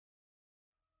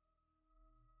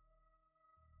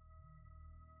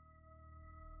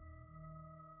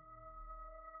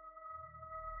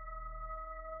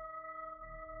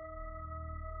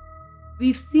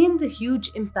We've seen the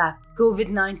huge impact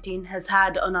COVID-19 has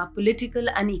had on our political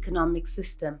and economic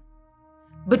system.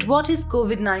 But what is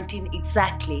COVID-19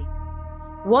 exactly?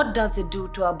 What does it do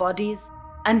to our bodies,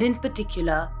 and in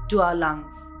particular to our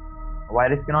lungs? A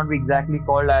virus cannot be exactly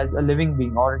called as a living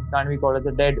being, or it can't be called as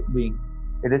a dead being.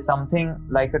 It is something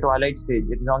like a twilight stage.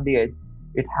 It is on the edge.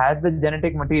 It has the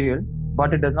genetic material,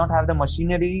 but it does not have the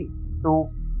machinery to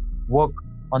work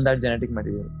on that genetic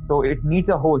material. So it needs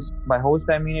a host. By host,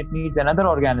 I mean it needs another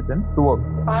organism to work.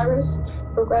 The virus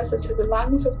progresses to the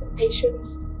lungs of the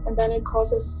patients, and then it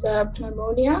causes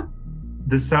pneumonia.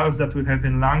 The cells that we have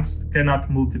in lungs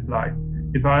cannot multiply.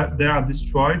 If they are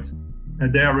destroyed,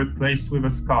 they are replaced with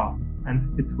a scar,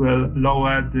 and it will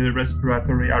lower the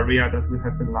respiratory area that we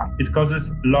have in lungs. It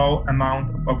causes low amount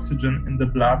of oxygen in the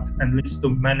blood and leads to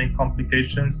many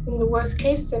complications. In the worst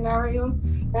case scenario,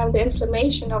 the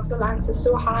inflammation of the lungs is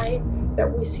so high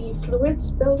that we see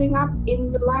fluids building up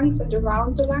in the lungs and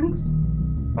around the lungs,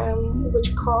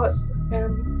 which cause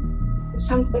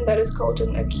something that is called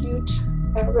an acute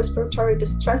respiratory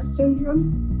distress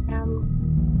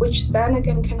syndrome, which then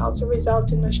again can also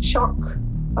result in a shock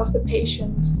of the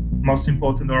patients. Most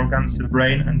important organs, the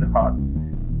brain and the heart.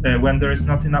 When there is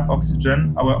not enough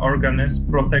oxygen, our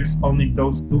organism protects only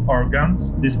those two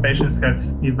organs. These patients have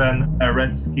even a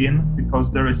red skin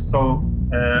because there is so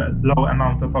low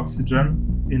amount of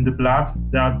oxygen in the blood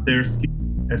that their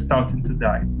skin is starting to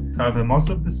die. However, most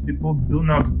of these people do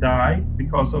not die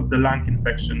because of the lung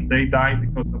infection. They die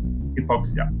because of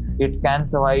hypoxia. It can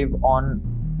survive on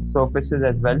surfaces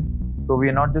as well. So we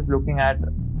are not just looking at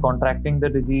contracting the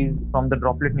disease from the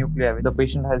droplet nuclei. The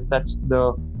patient has touched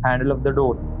the handle of the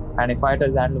door, and if I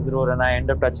touch the handle of the door and I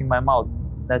end up touching my mouth,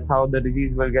 that's how the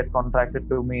disease will get contracted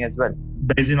to me as well.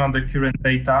 Based on the current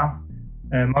data,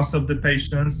 most of the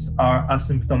patients are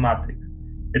asymptomatic.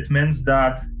 It means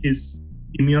that his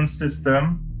immune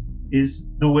system is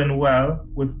doing well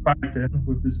with fighting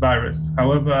with this virus.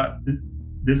 However,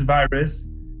 this virus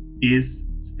is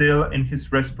still in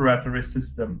his respiratory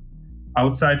system,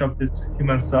 outside of these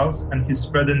human cells, and he's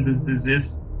spreading this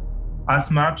disease as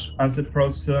much as a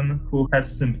person who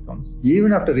has symptoms.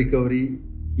 Even after recovery,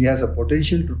 he has a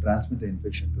potential to transmit the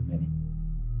infection to many.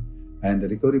 And the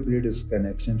recovery period can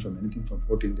extend from anything from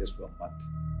 14 days to a month.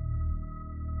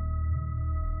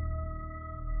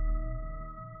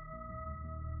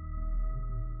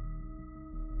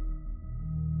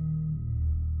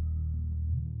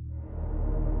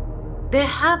 There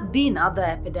have been other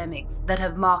epidemics that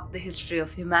have marked the history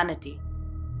of humanity.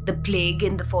 The plague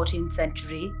in the 14th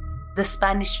century, the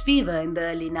Spanish fever in the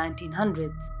early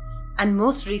 1900s, and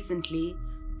most recently,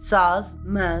 SARS,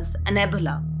 MERS, and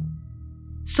Ebola.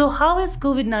 So how is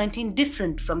COVID-19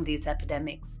 different from these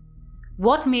epidemics?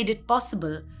 What made it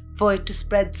possible for it to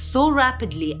spread so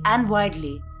rapidly and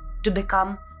widely to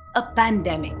become a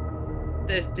pandemic?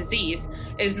 This disease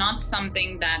is not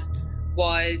something that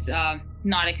was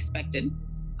not expected.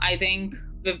 I think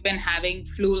we've been having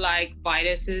flu-like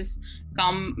viruses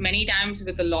come many times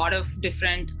with a lot of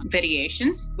different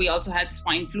variations. We also had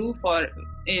swine flu for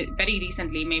very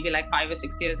recently, maybe like 5 or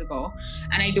 6 years ago.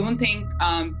 And I don't think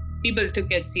people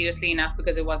took it seriously enough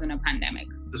because it wasn't a pandemic.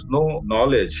 There's no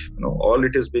knowledge, all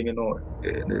it is being,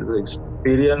 the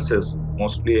experiences,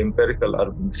 mostly empirical,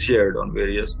 are being shared on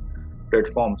various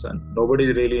platforms, and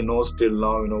nobody really knows till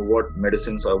now, what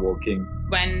medicines are working.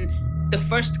 When the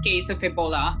first case of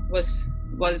Ebola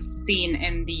was seen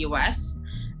in the US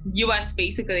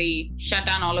basically shut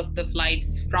down all of the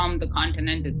flights from the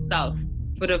continent itself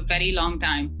for a very long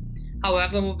time.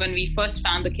 However, when we first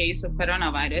found the case of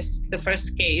coronavirus, the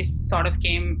first case sort of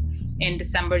came in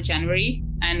December, January,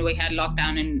 and we had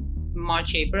lockdown in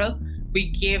March, April.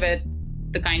 We gave it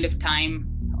the kind of time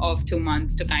of 2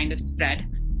 months to kind of spread.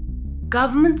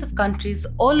 Governments of countries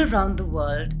all around the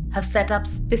world have set up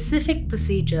specific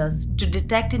procedures to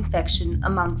detect infection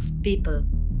amongst people.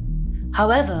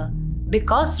 However,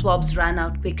 because swabs ran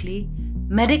out quickly,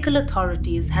 medical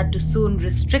authorities had to soon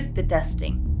restrict the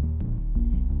testing.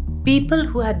 People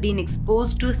who had been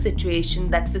exposed to a situation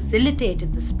that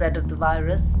facilitated the spread of the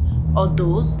virus, or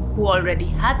those who already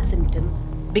had symptoms,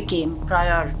 became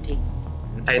priority.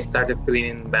 I started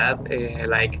feeling bad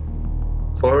like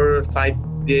 4 or 5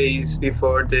 days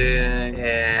before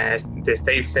the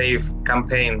Stay Safe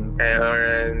campaign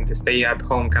or the Stay at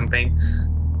Home campaign.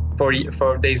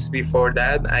 4 days before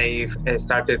that, I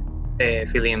started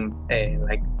feeling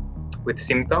like with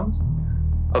symptoms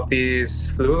of this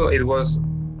flu.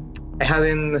 I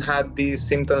hadn't had these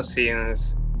symptoms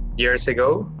since years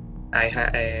ago. I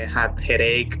had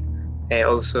headache.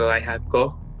 Also, I had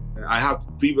cough. I have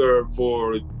fever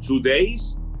for 2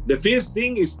 days. The first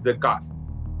thing is the cough.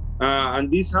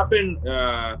 And this happened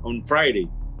on Friday.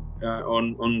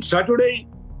 On Saturday,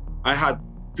 I had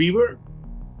fever.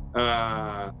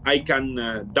 I can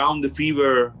down the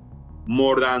fever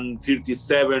more than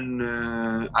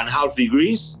 37.5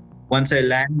 degrees. Once I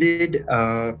landed,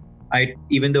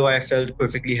 even though I felt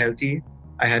perfectly healthy,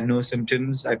 I had no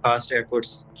symptoms. I passed airport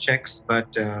checks,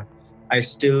 but I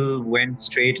still went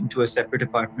straight into a separate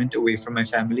apartment away from my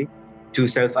family to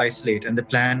self-isolate. And the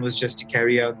plan was just to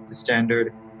carry out the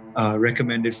standard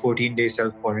recommended 14-day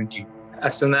self-quarantine.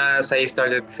 As soon as I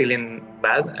started feeling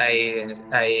bad, I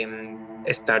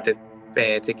started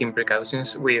taking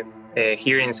precautions with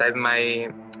here inside my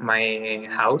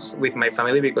house with my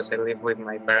family, because I live with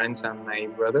my parents and my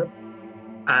brother,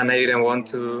 and I didn't want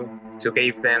to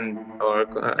give them or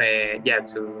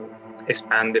to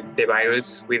expand the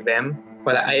virus with them.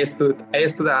 Well,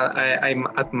 I'm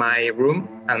at my room,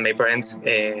 and my parents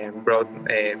brought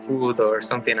food or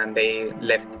something, and they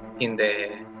left in the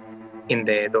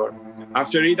door.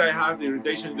 After it, I had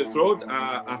irritation in the throat.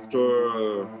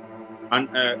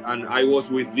 And I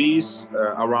was with this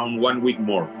around 1 week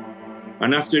more.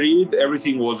 And after it,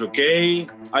 everything was okay.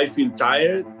 I feel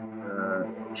tired,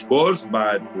 of course,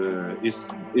 but it's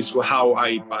how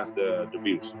I passed the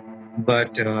virus.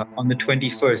 But on the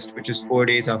 21st, which is 4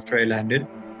 days after I landed,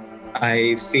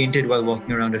 I fainted while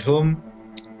walking around at home.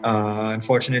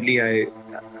 Unfortunately, I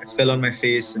fell on my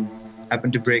face and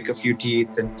happened to break a few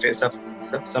teeth and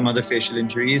some other facial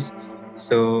injuries.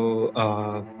 So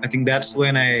I think that's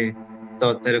when I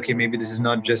thought that, okay, maybe this is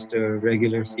not just a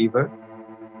regular fever.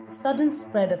 The sudden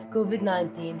spread of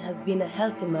COVID-19 has been a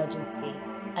health emergency,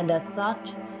 and as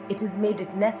such, it has made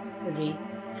it necessary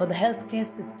for the healthcare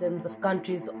systems of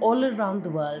countries all around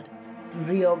the world to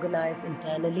reorganize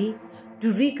internally,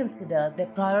 to reconsider their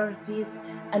priorities,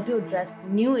 and to address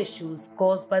new issues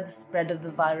caused by the spread of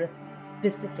the virus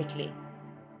specifically.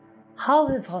 How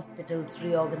have hospitals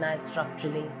reorganized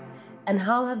structurally, and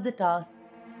how have the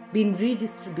tasks been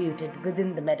redistributed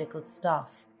within the medical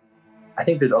staff? I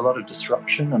think there's a lot of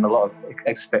disruption and a lot of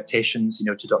expectations,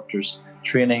 to doctors'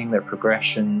 training, their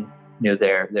progression,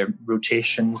 their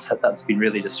rotations. That's been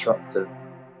really disruptive.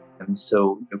 And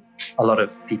so a lot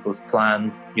of people's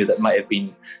plans, that might have been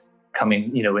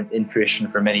coming, in fruition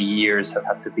for many years have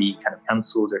had to be kind of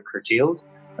cancelled or curtailed.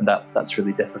 And that's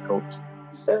really difficult.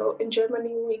 So in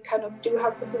Germany, we kind of do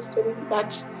have the system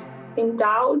that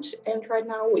endowed, and right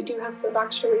now we do have the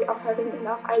luxury of having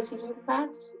enough ICU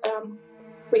beds.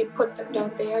 We put them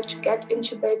down there to get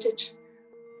intubated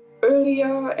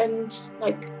earlier and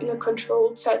in a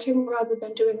controlled setting rather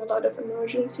than doing a lot of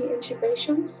emergency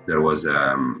intubations. There was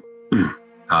a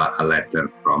letter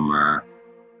from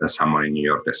someone in New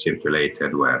York that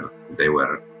circulated where they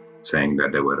were saying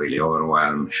that they were really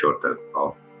overwhelmed, short of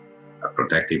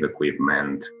protective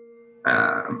equipment,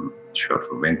 short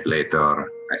of ventilator,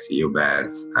 ICU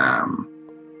beds.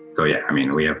 We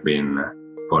have been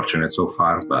fortunate so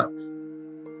far, but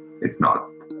it's not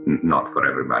for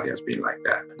everybody has been like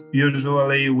that.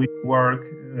 Usually we work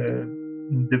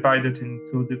divided in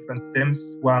two different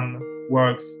teams. One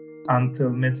works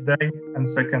until midday and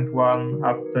second one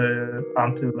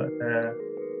until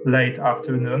late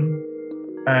afternoon.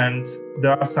 And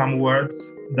there are some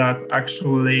words that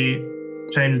actually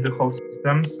change the whole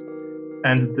systems.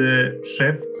 And the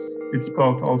shifts, it's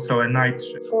called also a night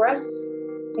shift. For us,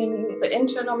 in the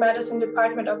internal medicine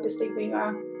department, obviously we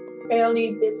are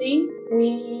fairly busy.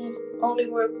 We only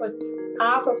work with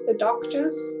half of the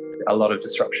doctors. A lot of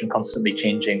disruption, constantly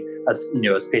changing. As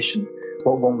patient,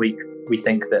 1 week we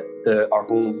think that our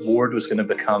whole ward was going to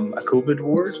become a COVID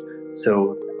ward.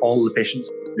 So all the patients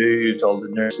moved, all the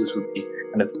nurses would be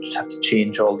kind of have to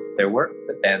change all their work.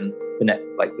 But then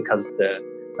because the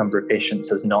number of patients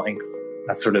has not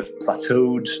has sort of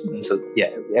plateaued, and so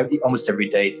almost every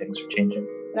day things are changing.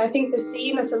 And I think the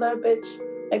scene is a little bit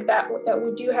like that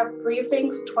we do have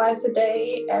briefings twice a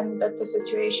day, and that the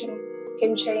situation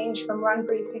can change from one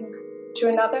briefing to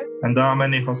another. And there are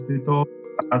many hospitals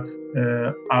that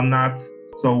are not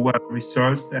so well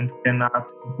resourced and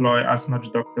cannot employ as many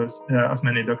doctors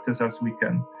as we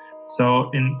can.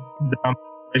 So in the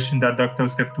situation that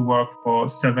doctors have to work for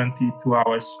 72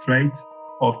 hours straight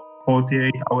or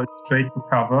 48 hours straight to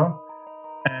cover.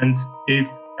 And if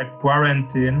a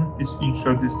quarantine is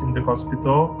introduced in the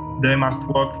hospital, they must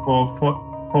work for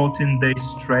 14 days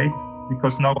straight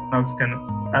because no one else can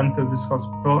enter this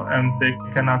hospital and they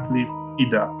cannot leave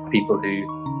either. People who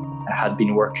had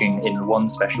been working in one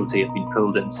specialty have been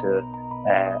pulled into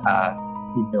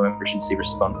emergency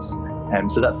response.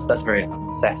 So that's very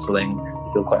unsettling.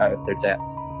 They feel quite out of their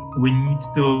depth. We need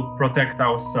to protect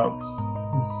ourselves.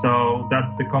 so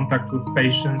that the contact with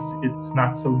patients, it's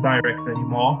not so direct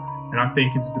anymore. And I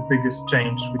think it's the biggest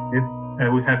change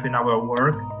we have in our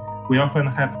work. We often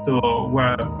have to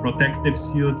wear protective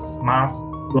suits,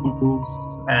 masks,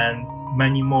 goggles, and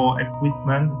many more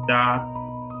equipment that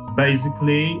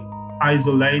basically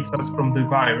isolates us from the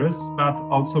virus, but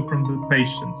also from the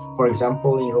patients. For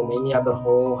example, in Romania, the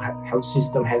whole health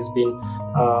system has been,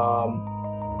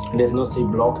 let's not say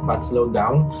blocked, but slowed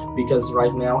down, because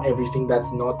right now everything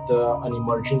that's not an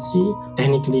emergency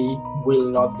technically will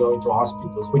not go into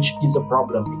hospitals, which is a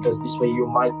problem, because this way you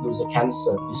might lose a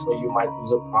cancer, this way you might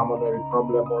lose a pulmonary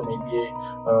problem, or maybe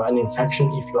an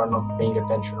infection if you are not paying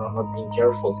attention or not being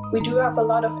careful. We do have a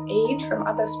lot of aid from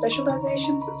other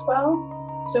specializations as well.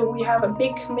 So we have a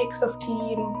big mix of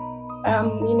team,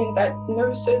 meaning that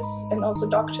nurses and also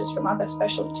doctors from other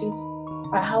specialties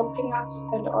are helping us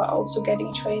and are also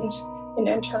getting trained in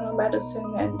internal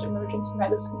medicine and emergency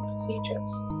medicine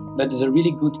procedures. But the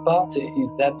really good part is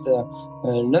that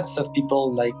lots of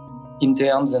people like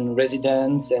interns and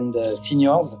residents and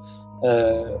seniors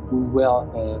who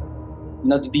were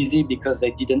not busy because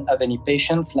they didn't have any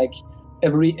patients, like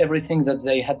everything that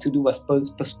they had to do was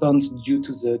postponed due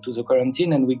to the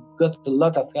quarantine, and we got a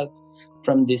lot of help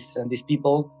from these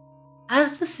people.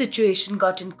 As the situation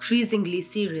got increasingly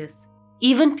serious,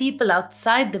 even people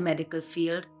outside the medical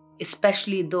field,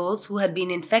 especially those who had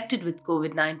been infected with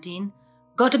COVID-19,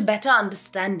 got a better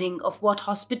understanding of what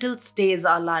hospital stays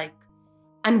are like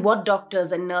and what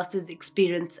doctors and nurses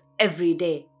experience every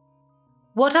day.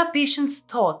 What are patients'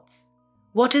 thoughts?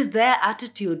 What is their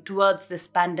attitude towards this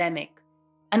pandemic?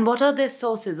 And what are their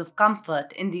sources of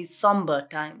comfort in these somber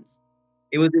times?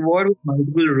 It was a ward with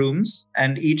multiple rooms,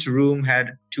 and each room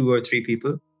had 2 or 3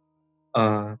 people.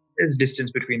 There's distance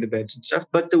between the beds and stuff,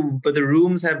 but the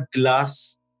rooms have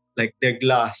glass, like they're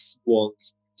glass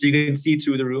walls, so you can see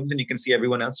through the rooms and you can see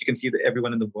everyone else. You can see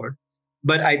everyone in the ward.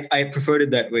 But I preferred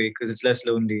it that way because it's less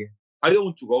lonely. I don't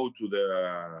want to go to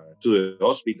the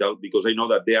hospital because I know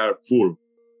that they are full.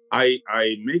 I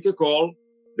make a call.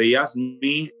 They ask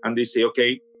me and they say,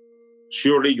 okay,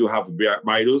 surely you have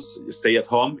virus, stay at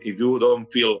home. If you don't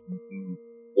feel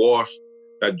worse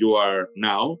than you are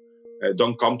now,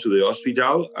 don't come to the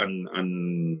hospital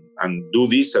and do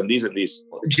this and this and this.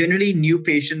 Generally, new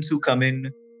patients who come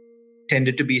in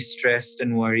tended to be stressed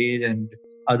and worried, and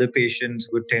other patients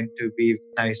would tend to be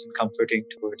nice and comforting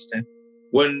towards them.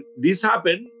 When this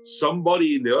happened,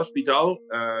 somebody in the hospital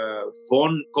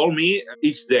called me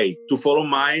each day to follow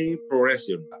my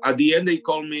progression. At the end, they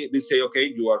call me. They say,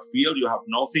 "Okay, you are filled. You have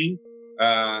nothing.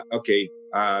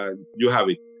 You have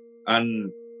it."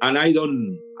 And I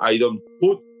don't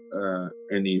put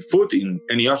any food in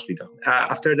any hospital.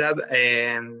 After that,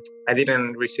 I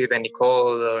didn't receive any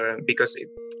call, because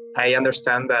I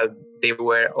understand that they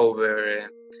were over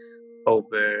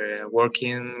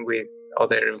working with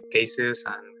other cases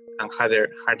and harder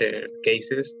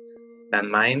cases than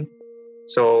mine.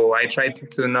 So I tried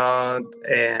to not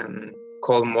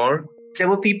call more. There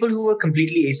were people who were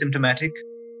completely asymptomatic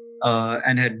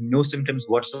and had no symptoms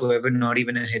whatsoever, not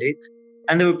even a headache.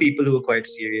 And there were people who were quite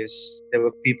serious. There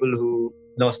were people who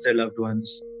lost their loved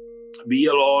ones. Be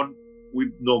alone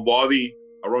with nobody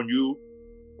around you,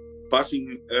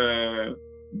 passing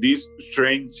this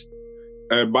strange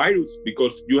virus,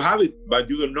 because you have it, but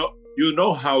you don't know. You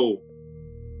know how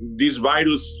this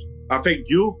virus affect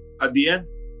you at the end.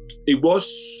 It was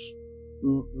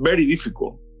very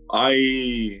difficult.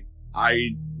 I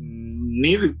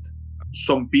needed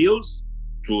some pills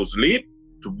to sleep,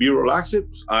 to be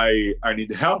relaxed. I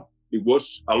need help. It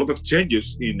was a lot of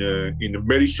changes in a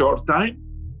very short time.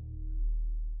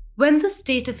 When the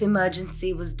state of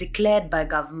emergency was declared by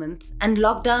governments and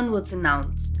lockdown was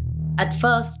announced, at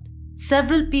first,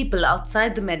 several people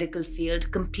outside the medical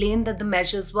field complained that the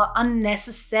measures were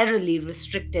unnecessarily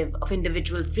restrictive of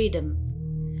individual freedom,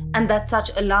 and that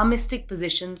such alarmistic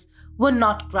positions were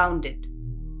not grounded.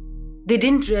 They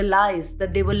didn't realize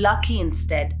that they were lucky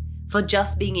instead for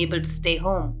just being able to stay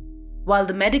home, while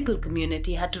the medical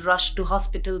community had to rush to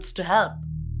hospitals to help.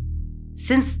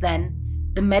 Since then,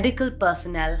 the medical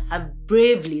personnel have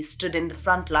bravely stood in the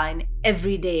front line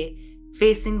every day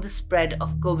facing the spread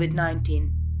of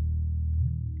COVID-19.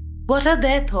 What are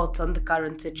their thoughts on the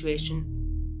current situation?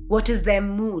 What is their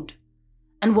mood?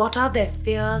 And what are their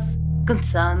fears,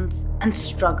 concerns, and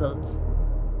struggles?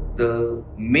 The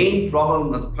main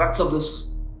problem, the crux of this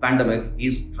pandemic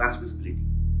is transmissibility.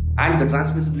 And the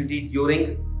transmissibility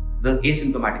during the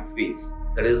asymptomatic phase.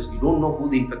 That is, you don't know who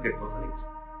the infected person is.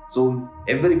 So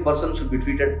every person should be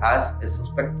treated as a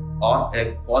suspect or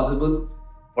a possible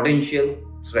potential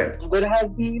threat. There has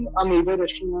been a major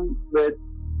issue with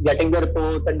getting the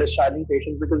reports and discharging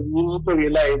patients, because we need to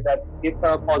realize that if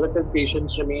a positive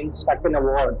patient remains stuck in a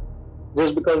ward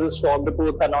just because the swab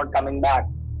reports are not coming back,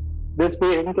 this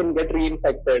patient can get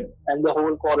reinfected and the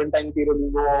whole quarantine period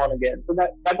will go on again. So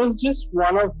that was just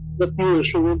one of the few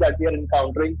issues that we are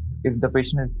encountering. If the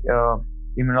patient is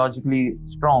immunologically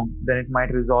strong, then it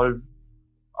might resolve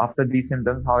after these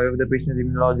symptoms. However, the patient is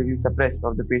immunologically suppressed,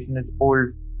 or if the patient is old,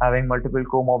 having multiple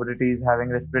comorbidities, having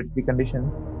respiratory conditions,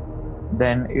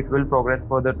 then it will progress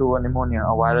further to a pneumonia,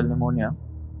 a viral pneumonia,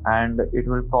 and it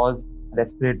will cause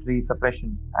respiratory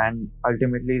suppression and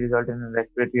ultimately result in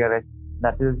respiratory arrest.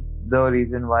 That is the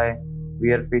reason why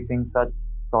we are facing such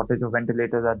shortage of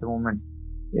ventilators at the moment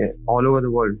all over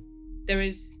the world. There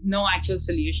is no actual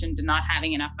solution to not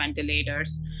having enough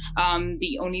ventilators.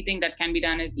 The only thing that can be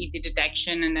done is easy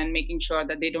detection and then making sure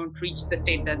that they don't reach the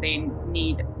state that they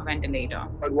need a ventilator.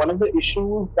 But one of the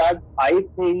issues that I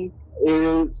think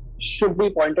should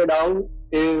be pointed out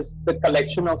is the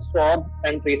collection of swabs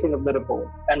and tracing of the report,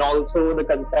 and also the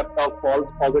concept of false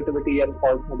positivity and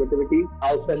false negativity.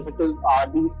 How sensitive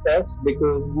are these tests?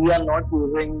 Because we are not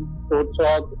using throat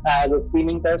swabs as a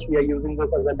screening test, we are using this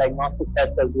as a diagnostic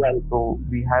test as well. So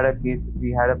we had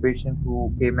a patient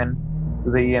who came in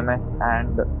to the EMS,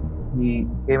 and he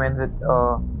came in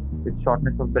with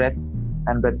shortness of breath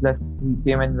and He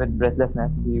came in with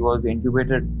breathlessness. He was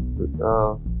intubated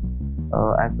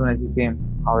as soon as he came.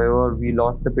 However, we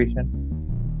lost the patient,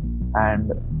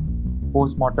 and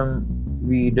post-mortem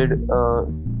we did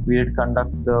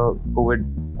conduct the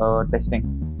COVID testing,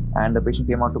 and the patient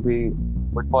came out to be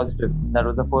COVID positive. That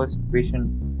was the first patient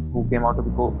who came out to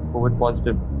be COVID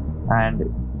positive, and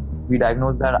we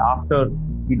diagnosed that after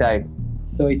he died.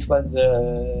 So it was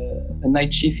a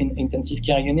night shift in intensive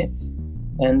care units,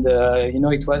 and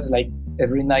it was like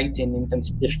every night in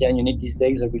intensive care unit these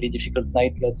days, a really difficult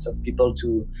night, lots of people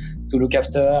to look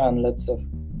after and lots of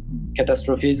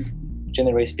catastrophes,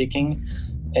 generally speaking.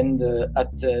 And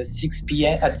at 6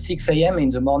 a.m. in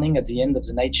the morning, at the end of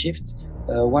the night shift,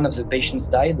 one of the patients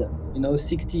died.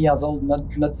 60 years old,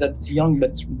 not that young,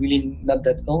 but really not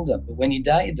that old. When he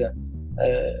died,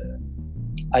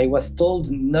 I was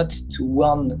told not to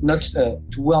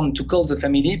call the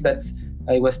family, but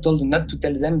I was told not to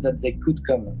tell them that they could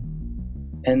come.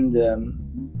 And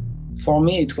for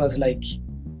me, it was like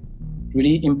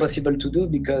really impossible to do,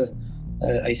 because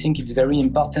I think it's very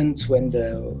important when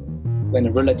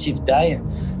a relative die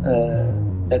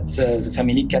that the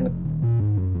family can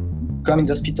come in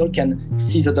the hospital, can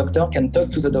see the doctor, can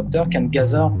talk to the doctor, can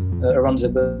gather around the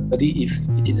body if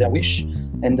it is their wish.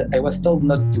 And I was told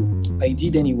not to. I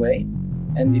did anyway,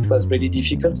 and it was really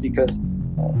difficult because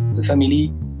the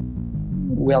family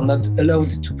were not allowed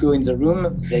to go in the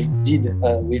room. They did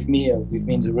with me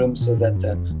in the room, so that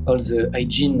all the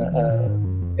hygiene,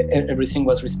 everything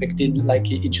was respected like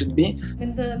it should be.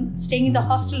 Staying in the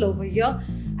hostel over here,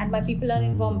 and my people are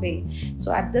in Bombay.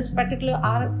 So at this particular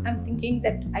hour, I'm thinking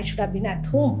that I should have been at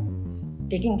home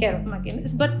taking care of my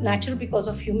kids, but natural because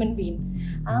of human being.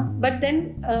 But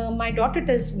then my daughter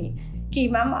tells me, "Ki,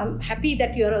 ma'am, I'm happy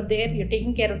that you're there, you're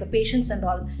taking care of the patients and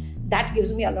all." That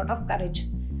gives me a lot of courage.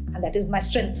 And that is my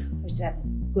strength, which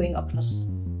I'm going across.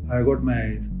 I got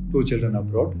my 2 children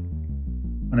abroad.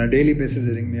 On a daily basis,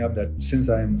 they ring me up that since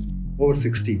I'm over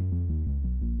 60,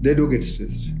 they do get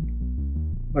stressed.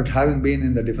 But having been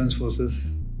in the defense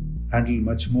forces, handled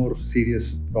much more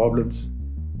serious problems,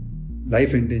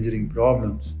 life-endangering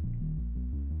problems,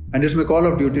 and it's my call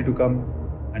of duty to come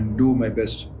and do my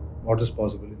best, what is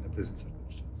possible in the present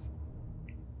circumstance.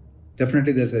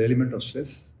 Definitely, there's an element of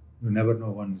stress. You never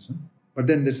know one reason. But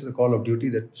then this is a call of duty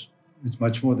that is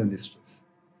much more than this stress.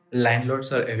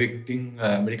 Landlords are evicting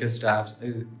medical staffs.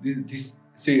 This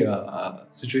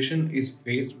situation is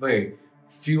faced by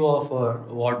few of our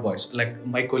ward boys, like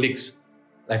my colleagues.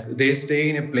 Like they stay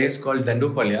in a place called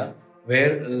Dandupalya,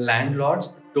 where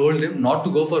landlords told them not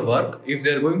to go for work. If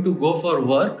they're going to go for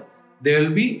work, they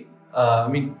will be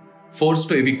forced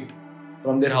to evict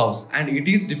from their house. And it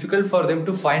is difficult for them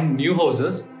to find new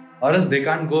houses, or else they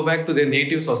can't go back to their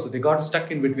natives also. They got stuck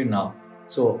in between now.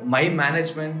 So my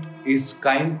management is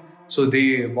kind. So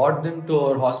they brought them to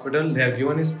our hospital. They have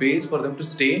given a space for them to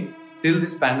stay till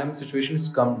this pandemic situation is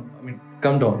come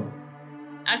down.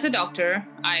 As a doctor,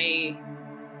 I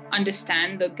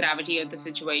understand the gravity of the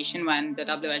situation when the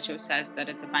WHO says that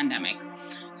it's a pandemic.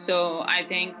 So I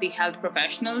think the health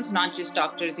professionals, not just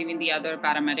doctors, even the other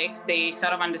paramedics, they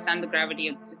sort of understand the gravity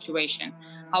of the situation.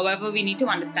 However, we need to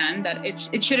understand that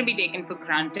it shouldn't be taken for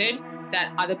granted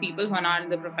that other people who are not in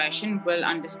the profession will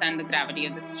understand the gravity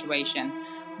of the situation.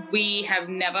 we have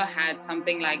never had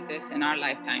something like this in our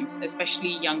lifetimes,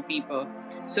 especially young people.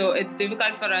 So it's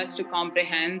difficult for us to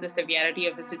comprehend the severity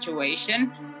of the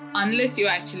situation unless you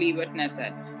actually witness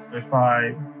it. If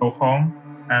I go home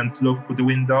and look through the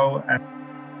window and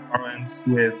parents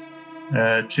with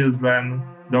children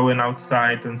going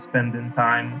outside and spending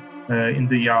time in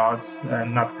the yards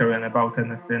and not caring about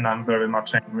anything, I'm very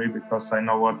much angry because I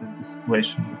know what is the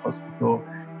situation in the hospital.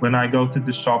 When I go to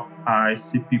the shop, I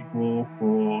see people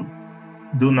who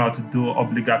do not do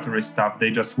obligatory stuff. They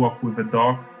just walk with a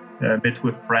dog, meet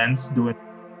with friends, doing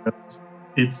it.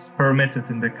 It's permitted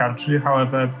in the country.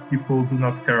 However, people do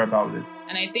not care about it.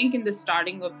 And I think in the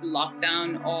starting of the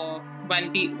lockdown, or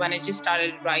when it just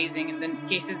started rising and the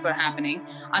cases were happening,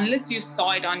 unless you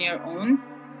saw it on your own,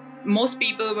 most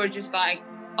people were just like,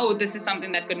 oh, this is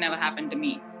something that could never happen to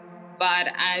me. But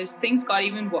as things got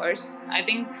even worse, I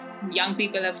think young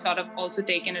people have sort of also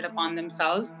taken it upon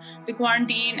themselves to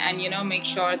quarantine and, make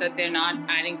sure that they're not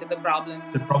adding to the problem.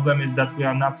 The problem is that we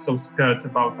are not so scared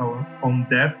about our own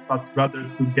death, but rather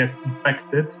to get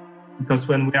infected. Because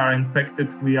when we are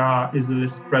infected, we are easily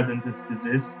spreading this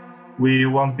disease. We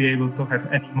won't be able to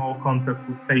have any more contact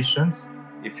with patients.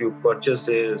 If you purchase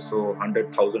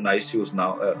 100,000 ICUs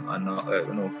now,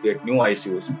 create new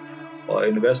ICUs, or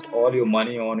invest all your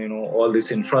money on, all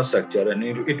this infrastructure, and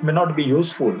it may not be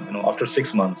useful, after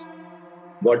 6 months.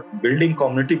 But building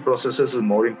community processes is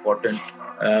more important.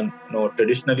 And,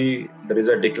 traditionally, there is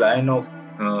a decline of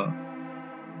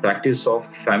practice of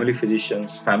family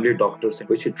physicians, family doctors, in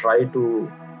which we try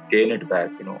to gain it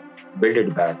back, build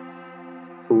it back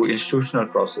through institutional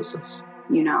processes.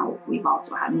 We've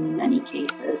also had many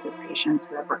cases of patients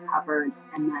who have recovered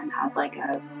and then had like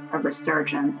a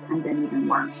resurgence and then even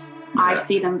worse. Yeah. I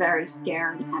see them very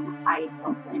scared and I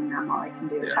don't blame them. All I can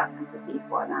do is have empathy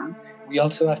for them. We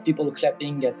also have people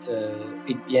clapping at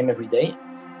 8 p.m. every day.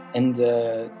 And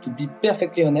to be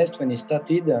perfectly honest, when it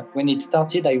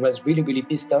started, I was really, really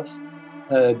pissed off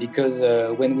because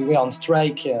when we were on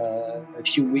strike a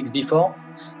few weeks before,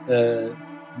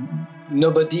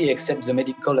 nobody except the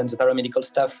medical and the paramedical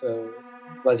staff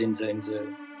was in the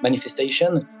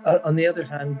manifestation. On the other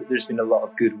hand, there's been a lot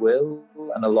of goodwill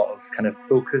and a lot of kind of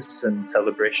focus and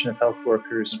celebration of health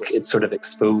workers. It's sort of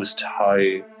exposed how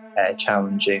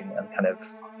challenging and kind of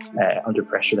under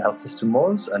pressure the health system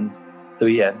was. And so,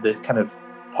 the kind of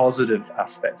positive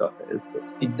aspect of it is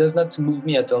that it does not move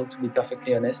me at all, to be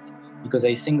perfectly honest, because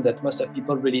I think that most of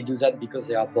people really do that because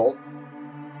they are bored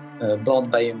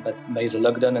by the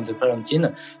lockdown and the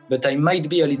quarantine. But I might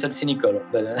be a little cynical,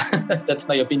 but that's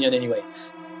my opinion anyway.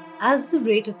 As the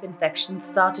rate of infection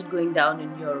started going down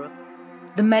in Europe,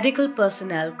 the medical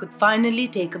personnel could finally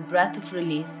take a breath of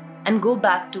relief and go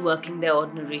back to working their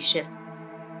ordinary shifts.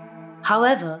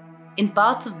 However, in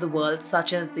parts of the world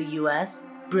such as the US,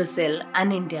 Brazil,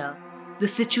 and India, the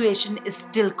situation is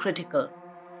still critical,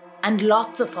 and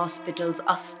lots of hospitals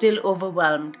are still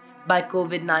overwhelmed by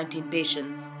COVID-19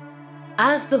 patients.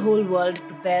 As the whole world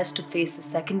prepares to face the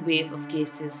second wave of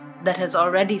cases that has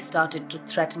already started to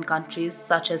threaten countries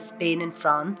such as Spain and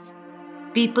France,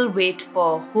 people wait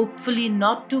for a hopefully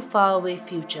not too far away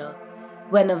future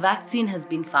when a vaccine has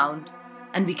been found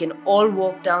and we can all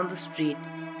walk down the street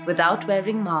without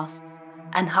wearing masks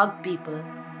and hug people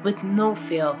with no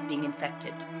fear of being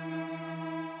infected.